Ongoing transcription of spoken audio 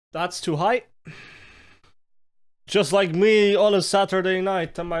That's too high. Just like me on a Saturday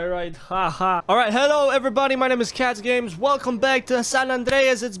night, am I right? Haha. Alright, hello everybody, my name is Cats Games. Welcome back to San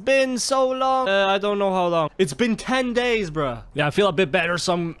Andreas. It's been so long. I don't know how long. It's been 10 days, bruh. Yeah, I feel a bit better,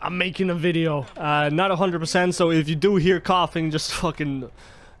 so I'm making a video. Not 100%, so if you do hear coughing, just fucking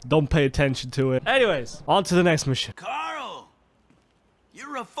don't pay attention to it. Anyways, on to the next mission. Carl!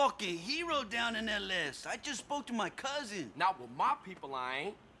 You're a fucking hero down in LS. I just spoke to my cousin. Not with my people, I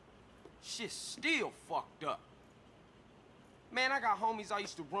ain't. Shit's still fucked up. Man, I got homies I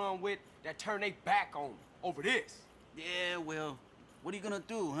used to run with that turn their back on me over this. Yeah, well, what are you gonna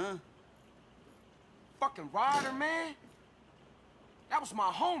do, huh? Fucking Ryder, man. That was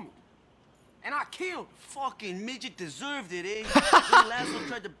my homie. And I killed him. Fucking midget deserved it, eh? Little asshole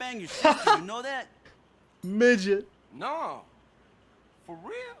tried to bang your sister, you know that? Midget. No. For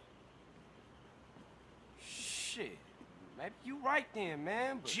real? Shit. Maybe you right then,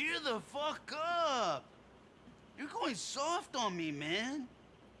 man. But... Cheer the fuck up. You're going soft on me, man.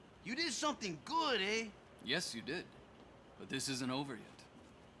 You did something good, eh? Yes, you did. But this isn't over yet.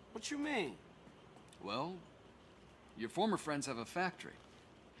 What you mean? Well, your former friends have a factory.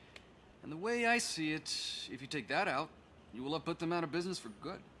 And the way I see it, if you take that out, you will have put them out of business for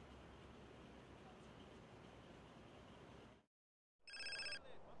good.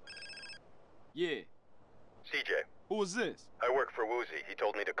 Yeah. CJ. Who is this? I work for Woozy. He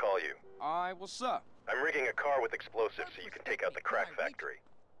told me to call you. Alright, what's up? I'm rigging a car with explosives so you can take out the crack factory.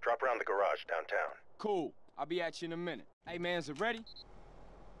 Drop around the garage downtown. Cool. I'll be at you in a minute. Hey, man, is it ready?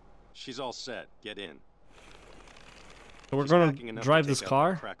 She's all set. Get in. So we're gonna drive this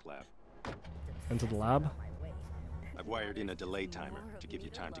car into the lab. I've wired in a delay timer to give you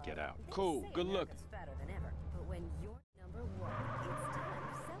time to get out. Cool. Good looking.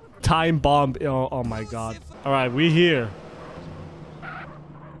 Time bomb. Oh my god. Alright, we here.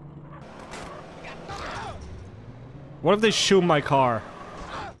 What if they shoot my car?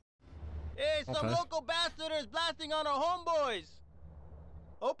 Hey, some local bastard is blasting on our homeboys.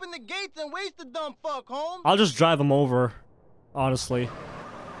 Open the gates and waste the dumb fuck, home. I'll just drive them over, honestly.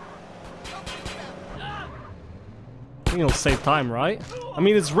 I think it'll save time, right? I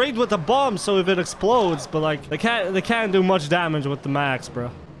mean, it's rigged with a bomb, so if it explodes, but like they can't do much damage with the max, bro.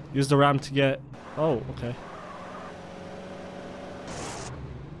 Use the ram to get. Oh, okay.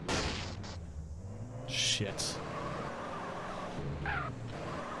 Shit.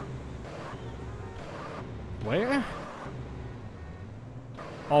 Where?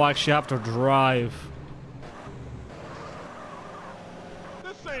 Oh, I actually have to drive.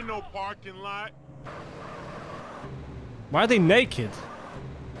 This ain't no parking lot. Why are they naked?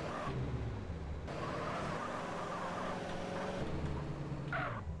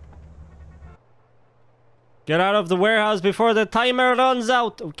 Get out of the warehouse before the timer runs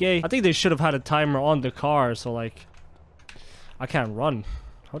out. Okay. I think they should have had a timer on the car, so like... I can't run.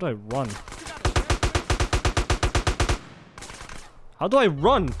 How do I run? How do I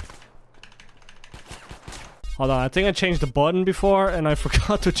run? Hold on, I think I changed the button before and I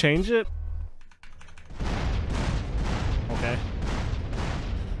forgot to change it. Okay.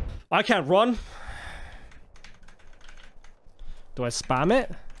 I can't run. Do I spam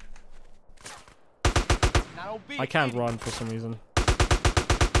it? I can't run for some reason.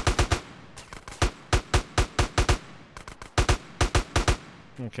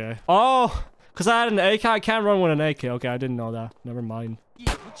 Okay. Oh! Because I had an AK, I can't run with an AK. Okay, I didn't know that. Never mind.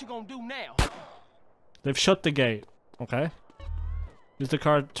 Yeah, what you gonna do now? They've shut the gate. Okay. Use the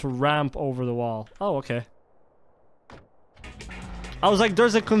car to ramp over the wall. Oh, okay. I was like,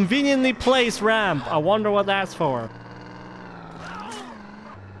 there's a conveniently placed ramp. I wonder what that's for.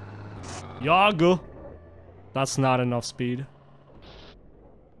 Yago. That's not enough speed.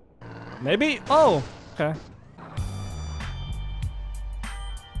 Maybe? Oh, okay.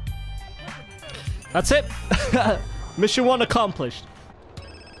 That's it. Mission 1 accomplished.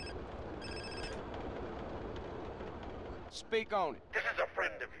 Speak on it. This is a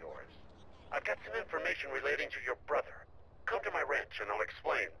friend of yours. I've got some information relating to your brother. Come to my ranch and I'll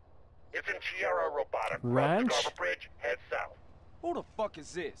explain. It's in Sierra Robotic. Ranch? Cross the Garber Bridge, head south. Who the fuck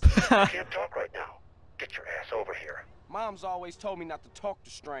is this? I can't talk right now. Get your ass over here. Mom's always told me not to talk to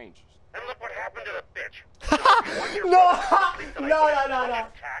strangers. And look what happened to the bitch. No.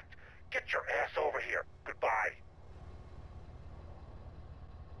 Get your ass over here. Goodbye.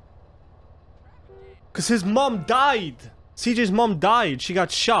 Because his mom died. CJ's mom died. She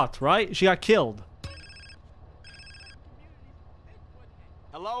got shot, right? She got killed.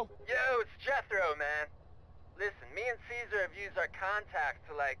 Hello? Yo, it's Jethro, man. Listen, me and Caesar have used our contacts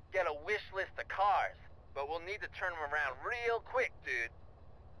to, like, get a wish list of cars. But we'll need to turn them around real quick, dude.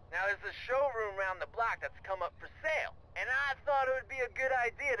 there's a showroom around the block that's come up for sale. And I thought it would be a good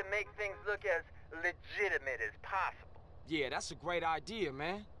idea to make things look as legitimate as possible. Yeah, that's a great idea,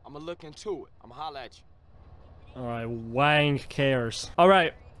 man. I'ma look into it. I'ma holla at you. Alright, Wang cares.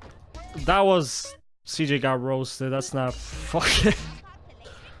 Alright. That was... CJ got roasted. That's not fucking...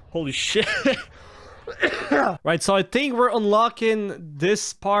 Holy shit. Right, so I think we're unlocking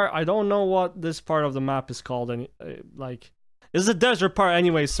this part. I don't know what this part of the map is called. Like... This is a desert part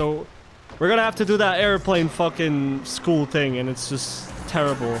anyway, so... We're gonna have to do that airplane fucking school thing, and it's just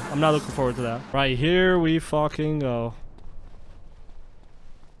terrible. I'm not looking forward to that. Right, here we fucking go.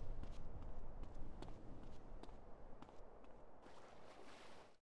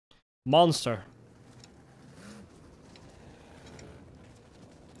 Monster.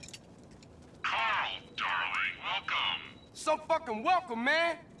 Carl, darling, welcome. So fucking welcome,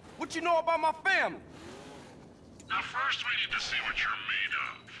 man. What you know about my family? Now first we need to see what you're made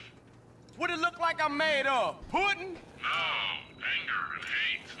of. What it look like I'm made of? Pudding? No, anger and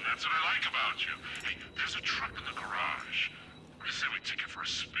hate, and that's what I like about you. Hey, there's a truck in the garage. I say we take it for a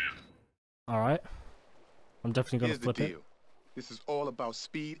spin. Alright. I'm definitely gonna Here's flip the it. deal. This is all about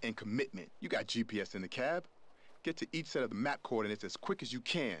speed and commitment. You got GPS in the cab. Get to each set of the map coordinates as quick as you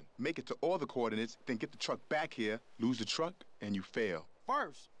can. Make it to all the coordinates, then get the truck back here, lose the truck, and you fail.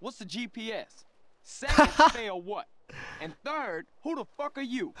 First, what's the GPS? Second, fail what? And third, who the fuck are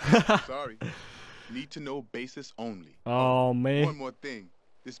you? Sorry. Need to know basis only. Oh, man. One more thing.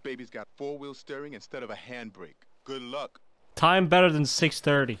 This baby's got four-wheel steering instead of a handbrake. Good luck. Time better than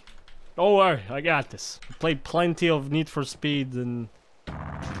 6:30. Don't worry, I got this. I played plenty of Need for Speed and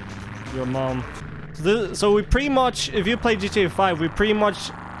your mom. So we pretty much, if you play GTA 5, we pretty much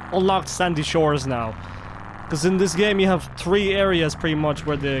unlocked Sandy Shores now. Because in this game you have 3 areas pretty much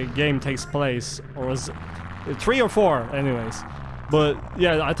where the game takes place. Or is it 3 or 4 anyways. But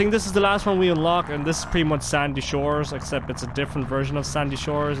yeah, I think this is the last one we unlock, and this is pretty much Sandy Shores, except it's a different version of Sandy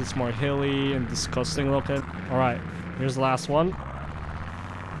Shores. It's more hilly and disgusting looking. Alright, here's the last one.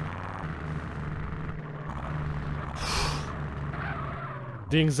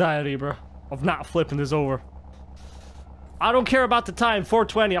 The anxiety, bro, of not flipping this over. I don't care about the time.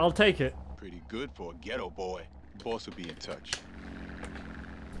 4:20, I'll take it. Pretty good for a ghetto boy. Boss will be in touch.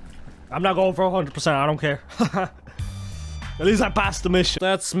 I'm not going for 100%. I don't care. At least I passed the mission.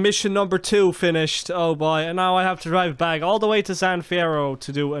 That's mission number 2 finished. Oh boy, and now I have to drive back all the way to San Fierro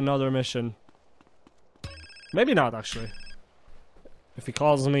to do another mission. Maybe not, actually. If he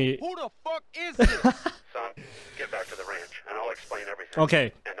calls me... Who the fuck is this? Son, get back to the ranch, and I'll explain everything.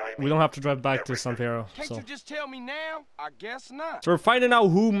 Okay, And I we mean don't have to drive back to everything. San Fierro. Can't So. you just tell me now? I guess not. So we're finding out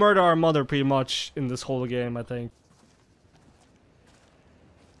who murdered our mother pretty much in this whole game, I think.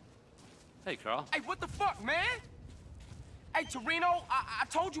 Hey, Carl. Hey, what the fuck, man? Hey, Torino, I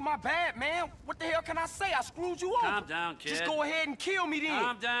told you my bad, man. What the hell can I say? I screwed you over. Calm down, kid. Just go ahead and kill me then.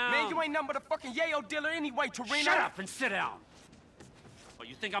 Calm down. Man, you ain't nothing but a fucking yayo dealer anyway, Torino. Shut up and sit down. Oh,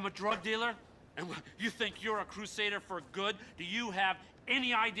 you think I'm a drug dealer? And you think you're a crusader for good? Do you have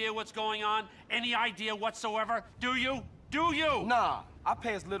any idea what's going on? Any idea whatsoever? Do you? Do you? Nah, I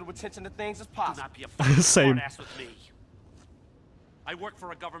pay as little attention to things as Do possible. not be a fucking Same. smartass with me. I work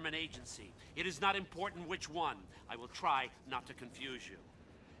for a government agency. It is not important which one. I will try not to confuse you.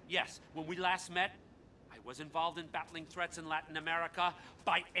 Yes, when we last met, I was involved in battling threats in Latin America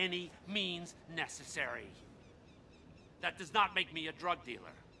by any means necessary. That does not make me a drug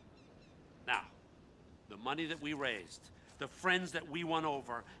dealer. Now, the money that we raised, the friends that we won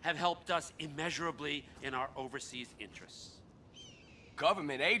over, have helped us immeasurably in our overseas interests.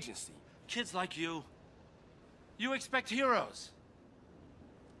 Government agency? Kids like you expect heroes.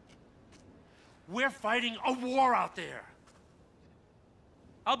 We're fighting a war out there.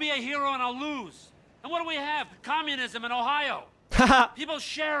 I'll be a hero and I'll lose. And what do we have? Communism in Ohio. People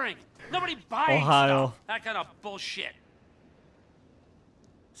sharing. Nobody buying Ohio. stuff. That kind of bullshit.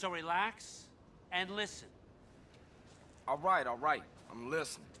 So relax and listen. All right, I'm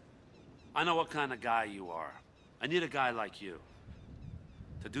listening. I know what kind of guy you are. I need a guy like you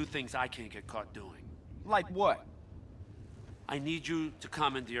to do things I can't get caught doing. Like what? I need you to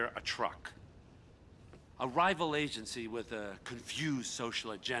commandeer a truck. A rival agency with a confused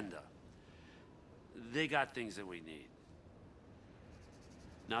social agenda. They got things that we need.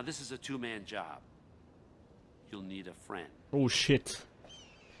 Now, this is a two-man job. You'll need a friend. Oh shit.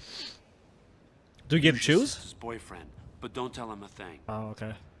 Do you get to Use your choose? sister's boyfriend, but don't tell him a thing. Oh,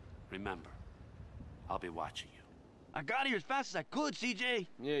 okay. Remember, I'll be watching you. I got here as fast as I could, CJ.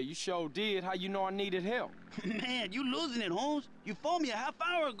 Yeah, you sure did. How you know I needed help? Man, you losing it, Holmes. You phoned me a half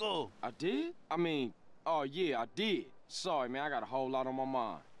hour ago. I did? I mean, oh yeah, I did. Sorry, man, I got a whole lot on my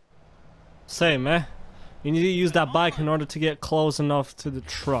mind. Same, eh? You need to use that bike in order to get close enough to the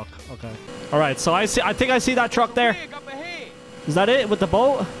truck. Okay. All right. So I think I see that truck there. Is that it with the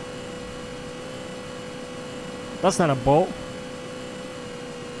boat? That's not a boat.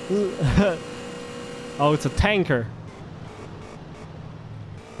 Oh, it's a tanker.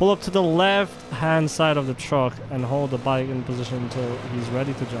 Pull up to the left-hand side of the truck and hold the bike in position until he's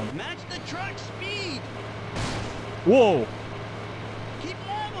ready to jump. Match the truck speed. Whoa! Keep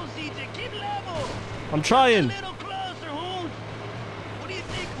level, CJ. Keep level. I'm trying. A little closer, Holmes. What do you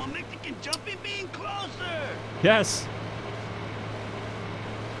think? My Mexican jumping being closer. Yes.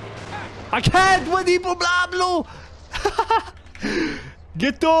 I can't with Ipo Blablo.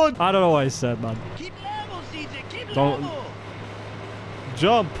 Get done. I don't know what I said, man. Keep level, CJ. Keep Don't level.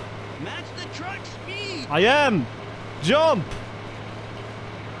 jump. Match the truck speed. I am. Jump.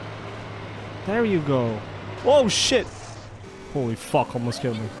 There you go. Oh shit. Holy fuck, almost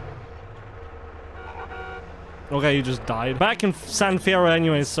killed me. Okay, you just died. Back in San Fierro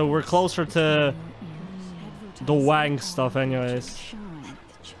anyways, so we're closer to the Wang stuff anyways.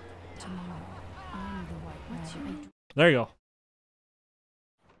 There you go.